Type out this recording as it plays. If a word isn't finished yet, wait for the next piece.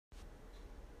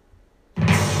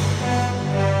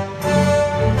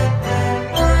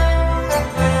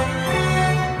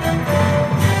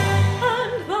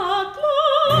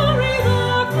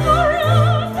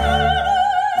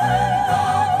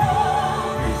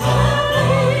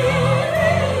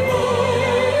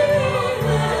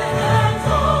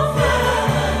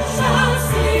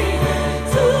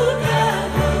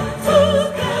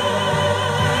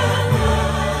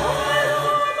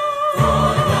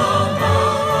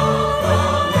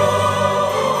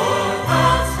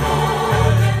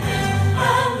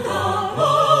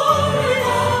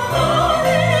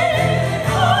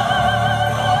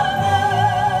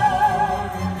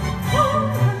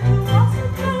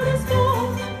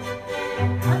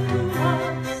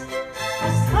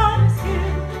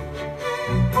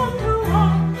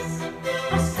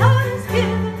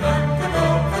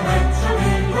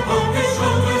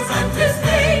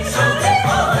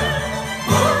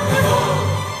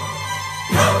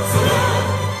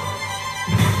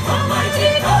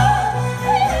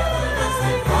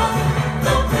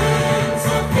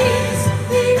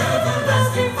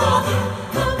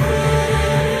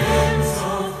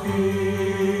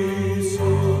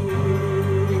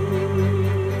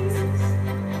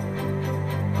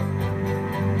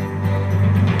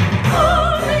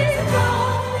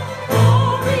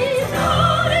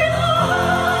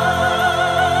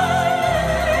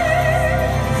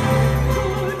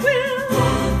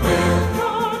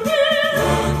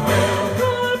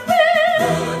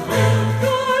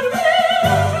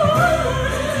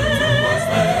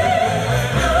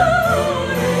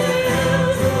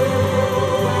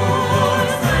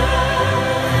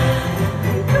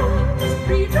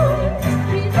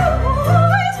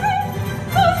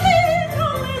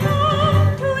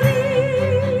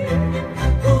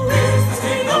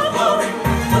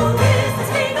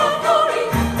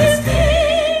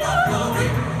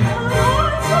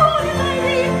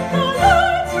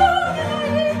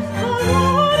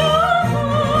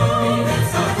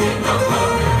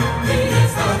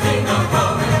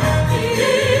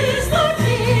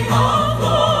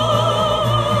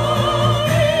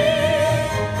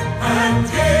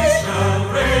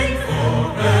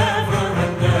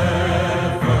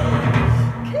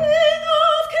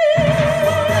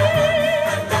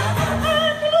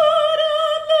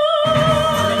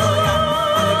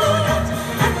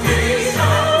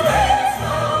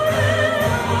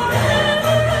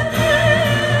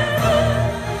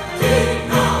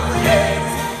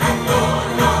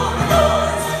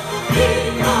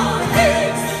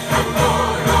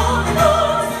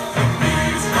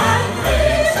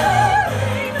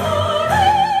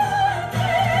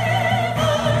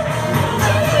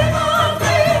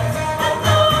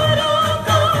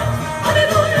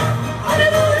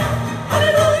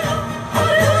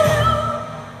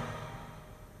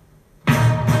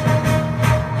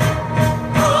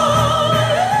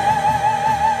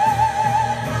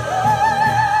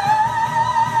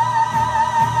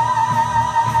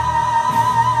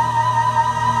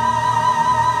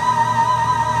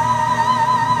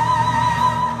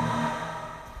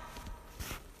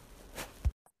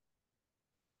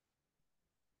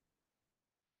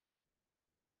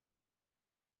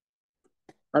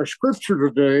Our scripture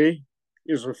today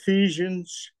is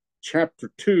Ephesians chapter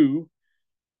 2,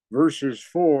 verses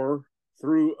 4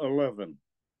 through 11.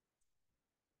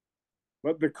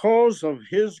 But because of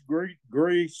his great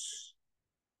grace,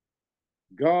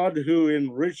 God, who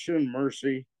in rich in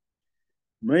mercy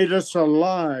made us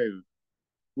alive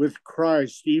with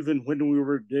Christ even when we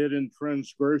were dead in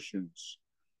transgressions.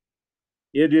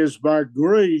 It is by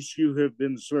grace you have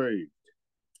been saved.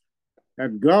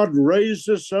 And God raised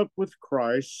us up with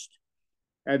Christ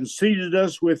and seated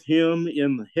us with him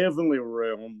in the heavenly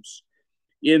realms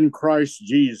in Christ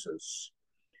Jesus,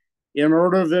 in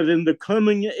order that in the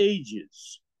coming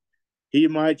ages he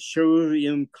might show the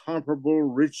incomparable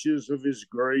riches of his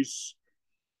grace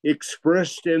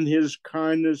expressed in his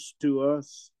kindness to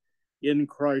us in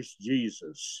Christ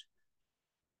Jesus.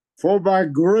 For by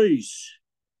grace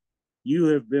you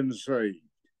have been saved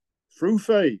through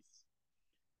faith,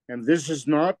 and this is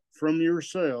not from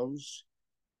yourselves.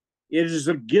 It is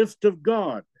a gift of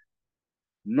God,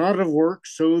 not of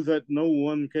works, so that no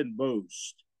one can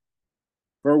boast.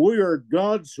 For we are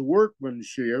God's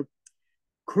workmanship,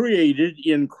 created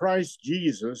in Christ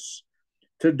Jesus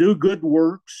to do good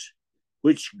works,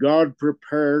 which God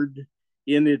prepared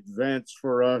in advance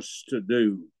for us to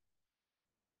do.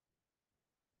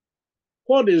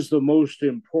 What is the most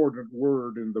important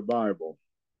word in the Bible?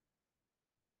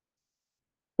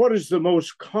 What is the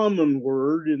most common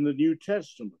word in the New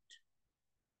Testament?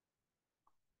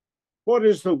 What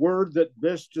is the word that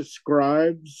best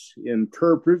describes,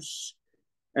 interprets,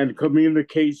 and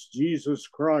communicates Jesus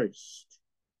Christ?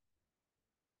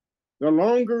 The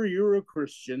longer you're a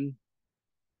Christian,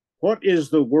 what is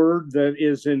the word that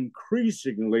is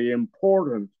increasingly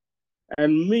important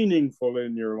and meaningful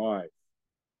in your life?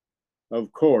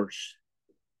 Of course,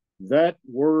 that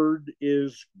word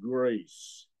is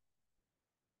grace.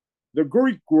 The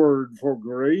Greek word for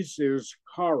grace is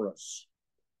charis.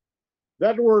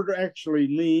 That word actually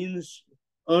means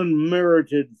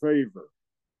unmerited favor.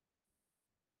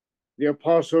 The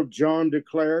Apostle John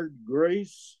declared,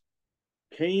 grace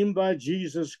came by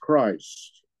Jesus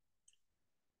Christ.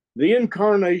 The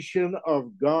incarnation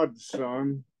of God's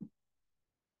Son,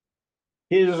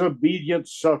 his obedient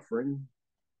suffering,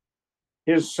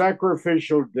 his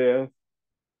sacrificial death,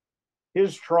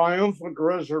 his triumphant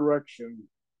resurrection,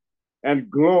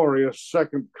 and glorious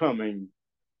second coming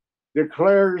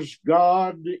declares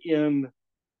God in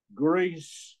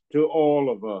grace to all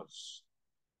of us.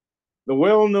 The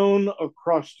well-known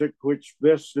acrostic which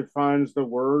best defines the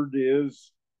word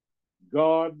is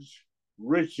God's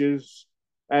riches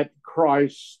at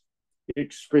Christ's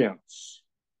expense.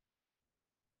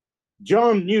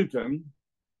 John Newton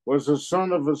was the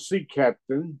son of a sea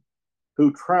captain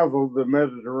who traveled the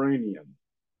Mediterranean.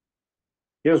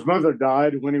 His mother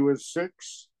died when he was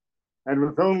 6, and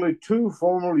with only 2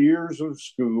 formal years of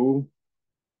school,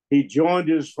 he joined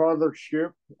his father's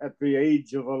ship at the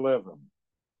age of 11.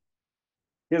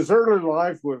 His early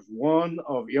life was one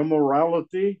of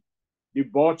immorality,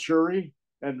 debauchery,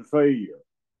 and failure.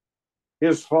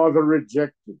 His father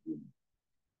rejected him.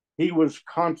 He was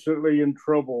constantly in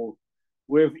trouble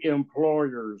with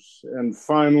employers and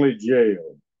finally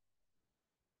jailed.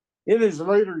 In his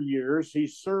later years, he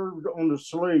served on a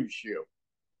slave ship.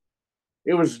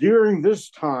 It was during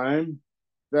this time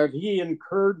that he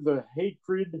incurred the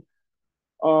hatred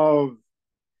of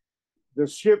the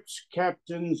ship's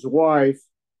captain's wife,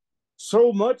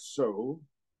 so much so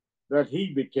that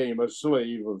he became a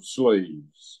slave of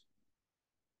slaves.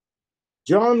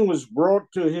 John was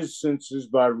brought to his senses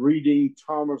by reading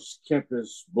Thomas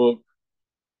Kempis' book,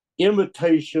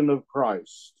 Imitation of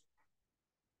Christ.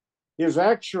 His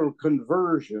actual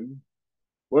conversion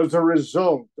was a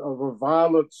result of a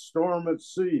violent storm at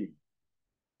sea,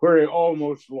 where he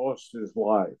almost lost his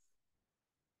life.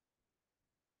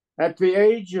 At the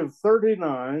age of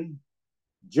 39,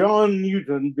 John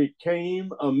Newton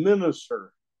became a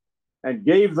minister and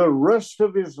gave the rest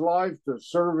of his life to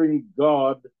serving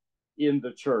God in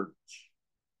the church.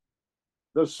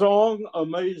 The song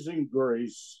Amazing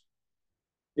Grace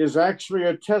is actually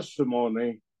a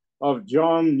testimony of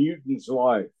John Newton's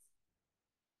life.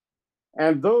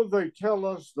 And though they tell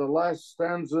us the last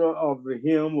stanza of the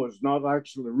hymn was not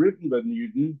actually written by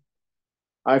Newton,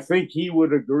 I think he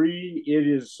would agree it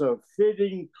is a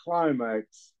fitting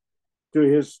climax to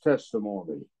his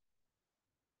testimony.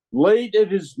 Late in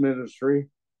his ministry,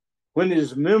 when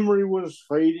his memory was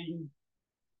fading,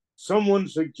 someone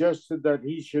suggested that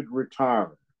he should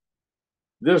retire.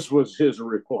 This was his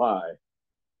reply: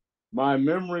 my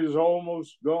memory is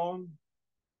almost gone,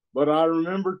 but I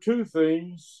remember 2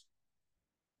 things.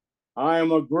 I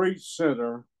am a great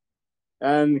sinner,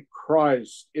 and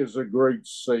Christ is a great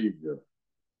Savior.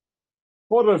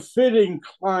 What a fitting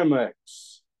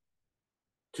climax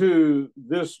to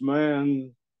this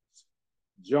man,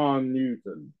 John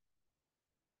Newton.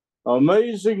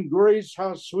 Amazing Grace,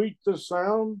 how sweet the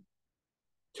sound,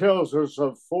 tells us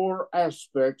of four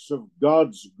aspects of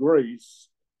God's grace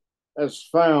as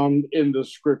found in the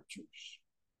scriptures.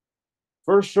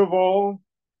 First of all,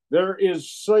 there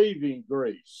is saving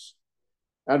grace,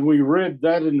 and we read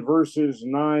that in verses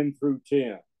 9 through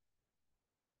 10.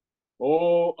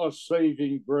 Oh, a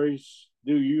saving grace.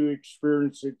 Do you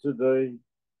experience it today?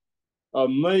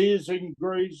 Amazing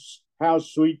grace, how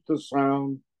sweet the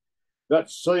sound that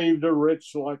saved a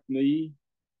wretch like me.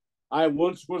 I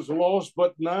once was lost,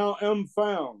 but now am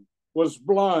found, was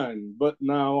blind, but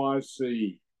now I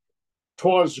see.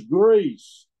 'Twas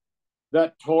grace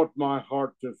that taught my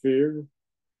heart to fear,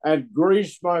 and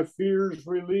grace my fears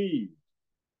relieved.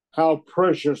 How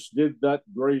precious did that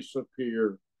grace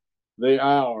appear the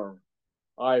hour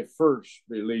I first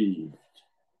believed.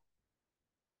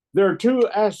 There are two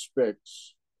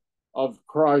aspects of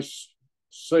Christ's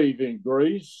saving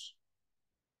grace.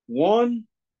 One,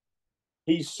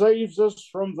 he saves us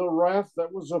from the wrath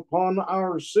that was upon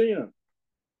our sin.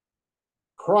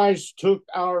 Christ took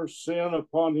our sin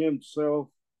upon himself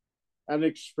and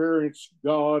experienced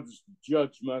God's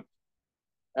judgment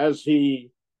as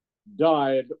he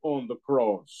died on the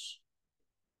cross.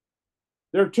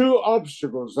 There are two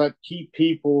obstacles that keep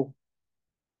people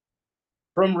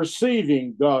from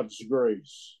receiving God's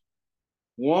grace.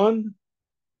 One,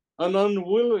 an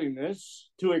unwillingness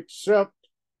to accept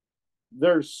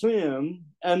their sin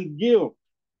and guilt.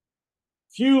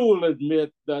 Few will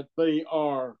admit that they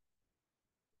are,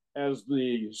 as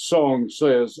the song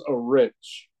says, a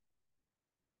wretch.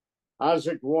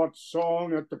 Isaac Watts'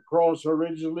 song at the cross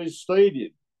originally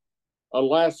stated,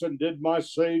 "Alas, and did my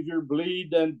Savior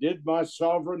bleed, and did my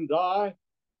sovereign die?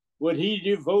 Would he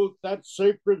devote that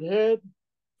sacred head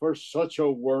for such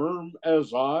a worm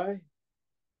as I?"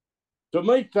 To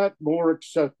make that more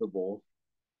acceptable,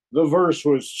 the verse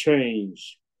was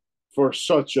changed, "For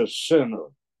such a sinner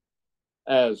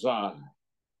as I."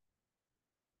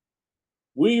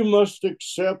 We must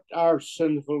accept our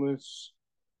sinfulness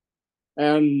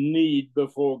and need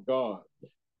before God.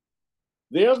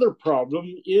 The other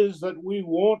problem is that we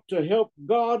want to help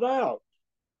God out.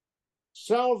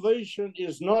 Salvation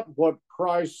is not what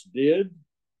Christ did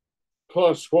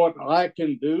plus what I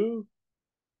can do,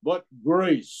 but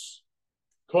grace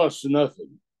plus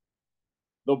nothing.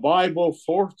 The Bible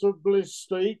forcibly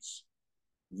states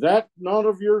that not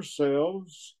of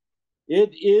yourselves,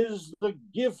 it is the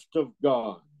gift of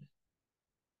God.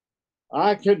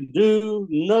 I can do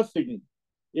nothing.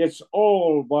 It's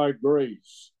all by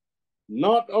grace.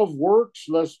 Not of works,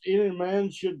 lest any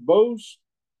man should boast.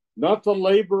 Not the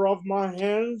labor of my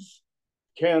hands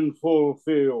can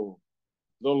fulfill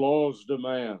the law's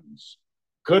demands.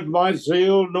 Could my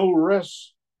zeal no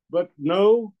rest but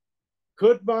know?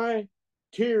 Could my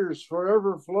tears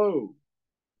forever flow?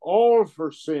 All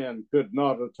for sin could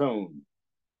not atone.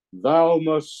 Thou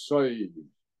must save,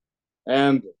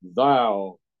 and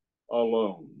thou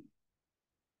alone.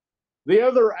 The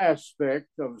other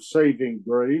aspect of saving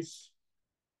grace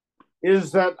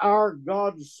is that our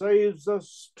God saves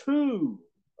us to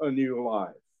a new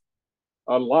life,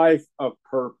 a life of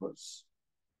purpose,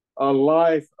 a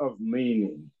life of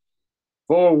meaning.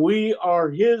 For we are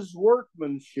his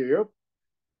workmanship,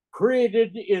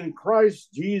 created in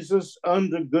Christ Jesus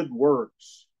unto good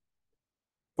works.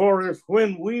 For if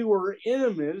when we were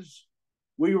enemies,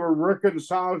 we were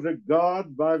reconciled to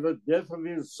God by the death of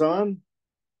his Son,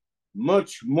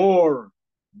 much more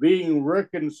being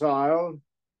reconciled,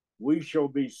 we shall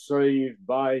be saved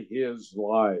by his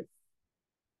life.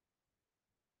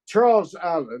 Charles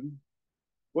Allen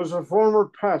was a former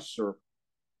pastor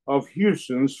of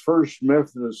Houston's First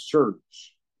Methodist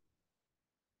Church.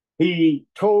 He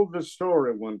told the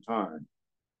story one time.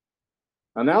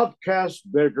 An outcast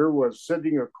beggar was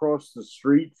sitting across the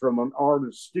street from an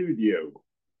artist's studio.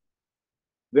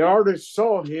 The artist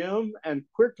saw him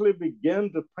and quickly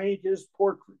began to paint his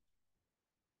portrait.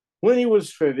 When he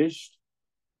was finished,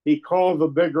 he called the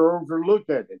beggar over to look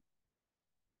at it.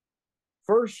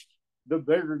 First, the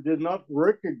beggar did not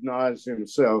recognize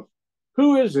himself.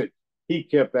 "Who is it?" he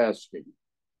kept asking.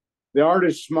 The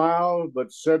artist smiled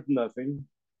but said nothing.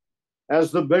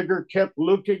 As the beggar kept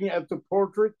looking at the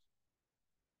portrait,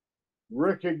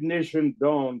 recognition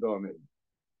dawned on him.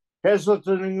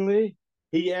 Hesitatingly,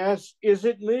 he asked, "Is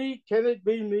it me? Can it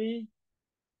be me?"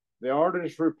 The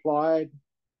artist replied,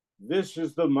 "This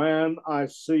is the man I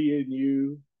see in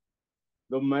you,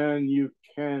 the man you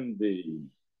can be."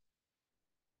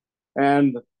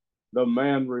 And the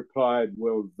man replied,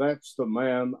 well, that's the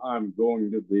man I'm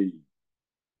going to be.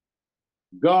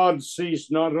 God sees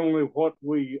not only what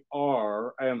we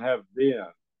are and have been,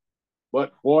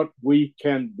 but what we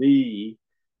can be,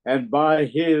 and by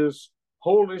his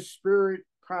Holy Spirit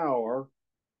power,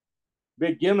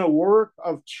 begin a work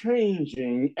of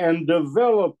changing and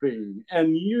developing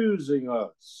and using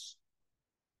us.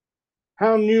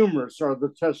 How numerous are the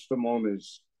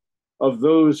testimonies of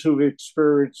those who've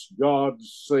experienced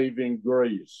God's saving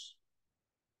grace.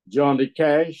 Johnny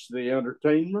Cash, the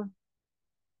entertainer,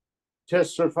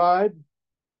 testified,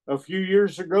 a few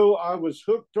years ago, I was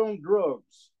hooked on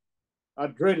drugs. I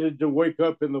dreaded to wake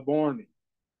up in the morning.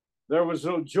 There was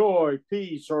no joy,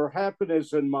 peace, or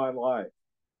happiness in my life.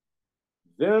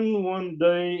 Then one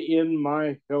day, in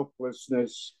my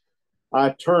helplessness,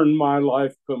 I turned my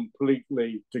life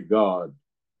completely to God.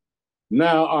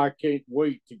 Now I can't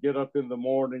wait to get up in the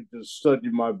morning to study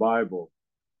my Bible.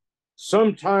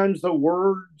 Sometimes the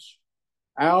words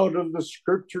out of the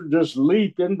scripture just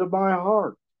leap into my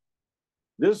heart.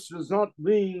 This does not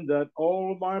mean that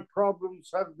all my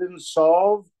problems have been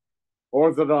solved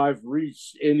or that I've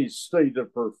reached any state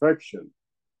of perfection.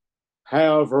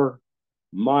 However,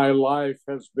 my life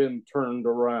has been turned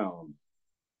around.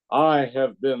 I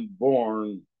have been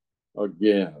born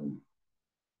again.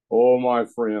 Oh, my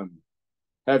friend,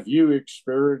 have you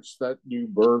experienced that new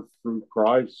birth through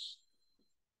Christ?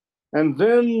 And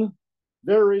then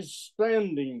there is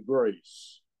standing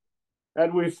grace.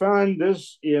 And we find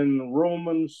this in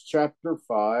Romans chapter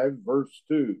 5, verse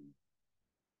 2.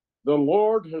 The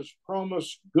Lord has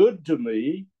promised good to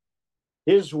me.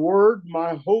 His word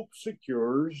my hope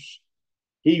secures.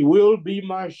 He will be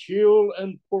my shield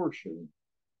and portion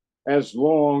as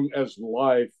long as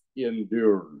life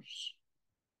endures.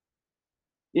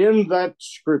 In that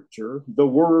scripture, the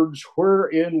words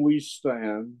wherein we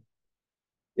stand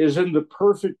is in the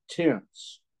perfect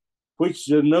tense, which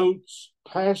denotes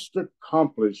past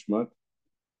accomplishment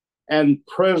and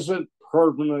present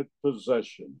permanent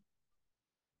possession.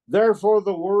 Therefore,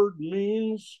 the word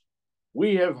means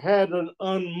we have had an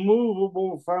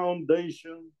unmovable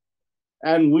foundation,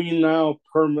 and we now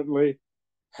permanently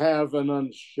have an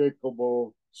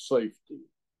unshakable safety.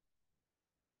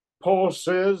 Paul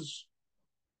says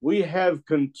we have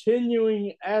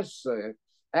continuing access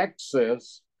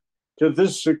to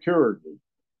this security,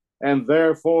 and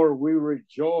therefore we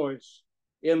rejoice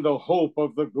in the hope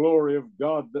of the glory of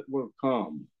God that will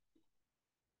come.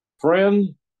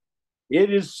 Friend,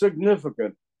 it is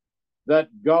significant that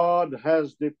God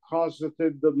has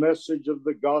deposited the message of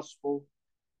the gospel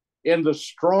in the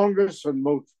strongest and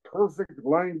most perfect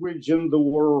language in the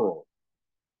world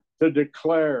to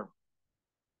declare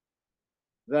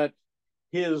that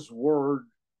his word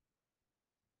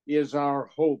is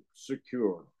our hope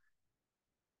secure.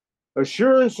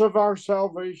 Assurance of our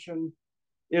salvation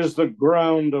is the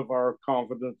ground of our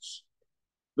confidence,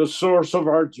 the source of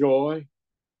our joy,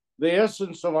 the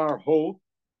essence of our hope,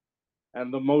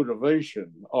 and the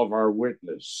motivation of our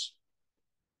witness.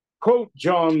 Quote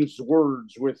John's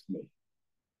words with me.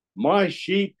 My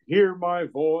sheep hear my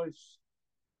voice,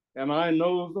 and I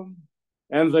know them,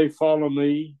 and they follow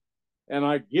me, and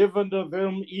I give unto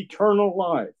them eternal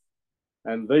life,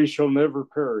 and they shall never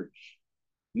perish,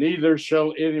 neither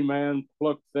shall any man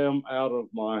pluck them out of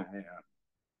my hand.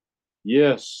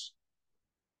 Yes,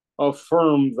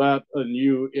 affirm that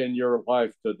anew in your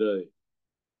life today.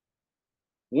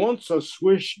 Once a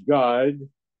Swiss guide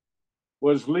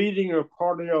was leading a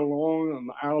party along an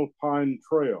alpine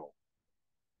trail.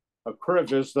 A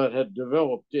crevice that had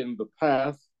developed in the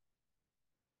path,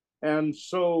 and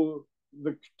so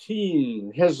the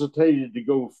team hesitated to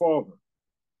go farther.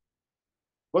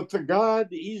 But the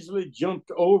guide easily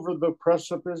jumped over the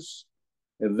precipice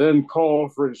and then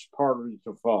called for his party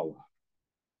to follow.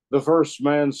 The first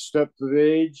man stepped to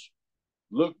the edge,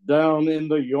 looked down in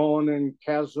the yawning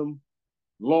chasm,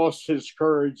 lost his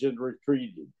courage, and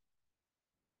retreated.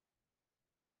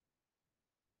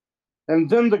 And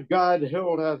then the guide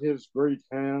held out his great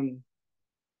hand,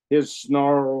 his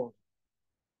snarled,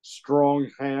 strong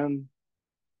hand,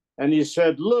 and he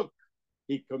said, look,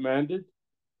 he commanded,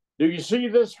 do you see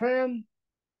this hand?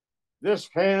 This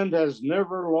hand has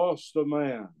never lost a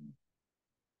man,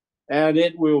 and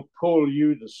it will pull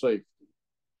you to safety.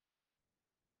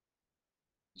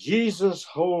 Jesus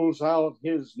holds out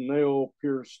his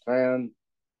nail-pierced hand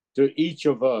to each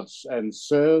of us and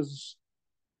says,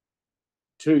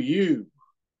 to you,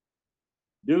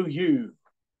 do you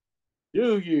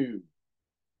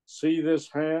see this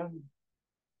hand?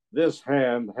 This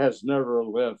hand has never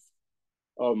left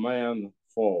a man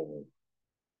fall.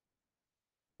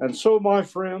 And so, my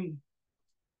friend,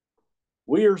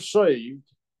 we are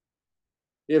saved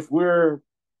if we're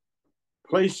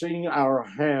placing our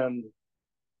hand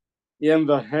in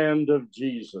the hand of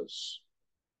Jesus.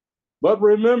 But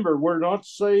remember, we're not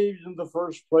saved in the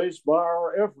first place by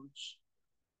our efforts,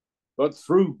 but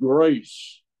through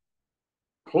grace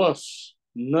plus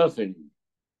nothing.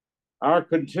 Our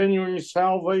continuing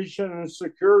salvation and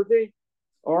security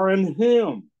are in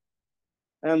Him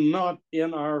and not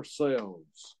in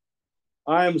ourselves.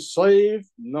 I am saved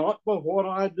not by what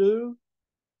I do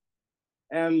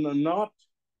and not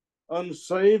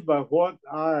unsaved by what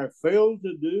I fail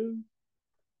to do,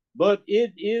 but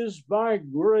it is by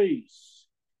grace,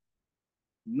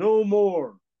 no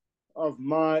more of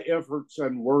my efforts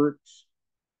and works,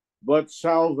 but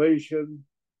salvation,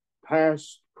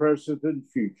 past, present, and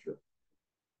future,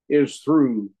 is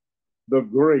through the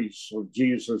grace of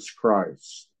Jesus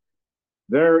Christ.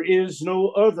 There is no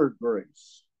other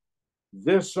grace.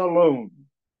 This alone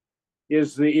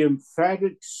is the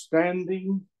emphatic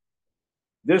standing.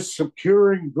 This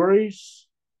securing grace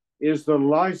is the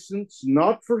license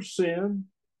not for sin,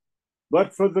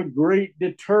 but for the great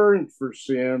deterrent for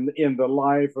sin in the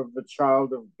life of the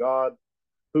child of God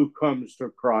who comes to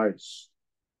Christ.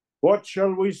 What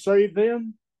shall we say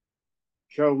then?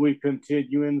 Shall we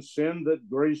continue in sin that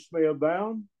grace may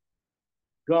abound?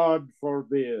 God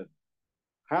forbid.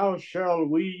 How shall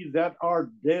we that are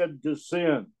dead to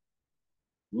sin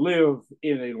live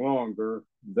any longer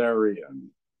therein?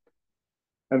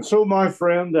 And so, my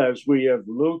friend, as we have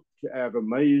looked at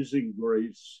amazing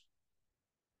grace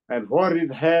and what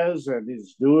it has and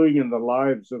is doing in the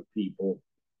lives of people,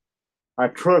 I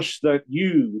trust that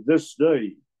you this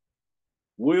day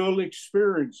will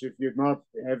experience, if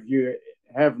you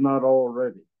have not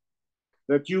already,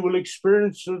 that you will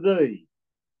experience today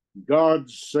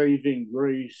God's saving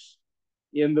grace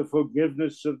in the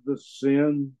forgiveness of the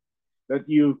sin that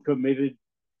you've committed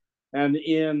and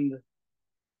in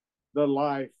the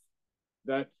life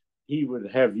that He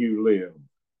would have you live.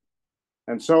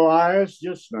 And so I ask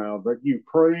just now that you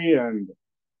pray and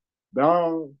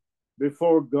bow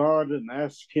before God and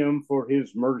ask Him for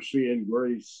His mercy and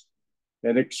grace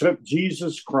and accept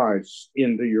Jesus Christ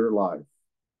into your life.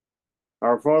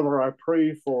 Our Father, I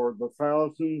pray for the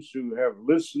thousands who have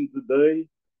listened today,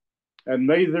 and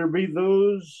may there be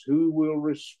those who will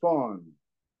respond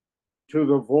to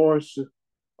the voice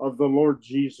of the Lord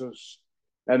Jesus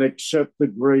and accept the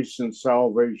grace and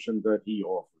salvation that He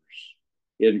offers.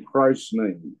 In Christ's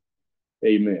name,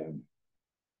 amen.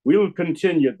 We'll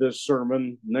continue this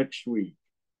sermon next week.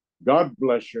 God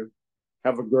bless you.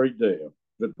 Have a great day.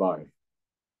 Goodbye.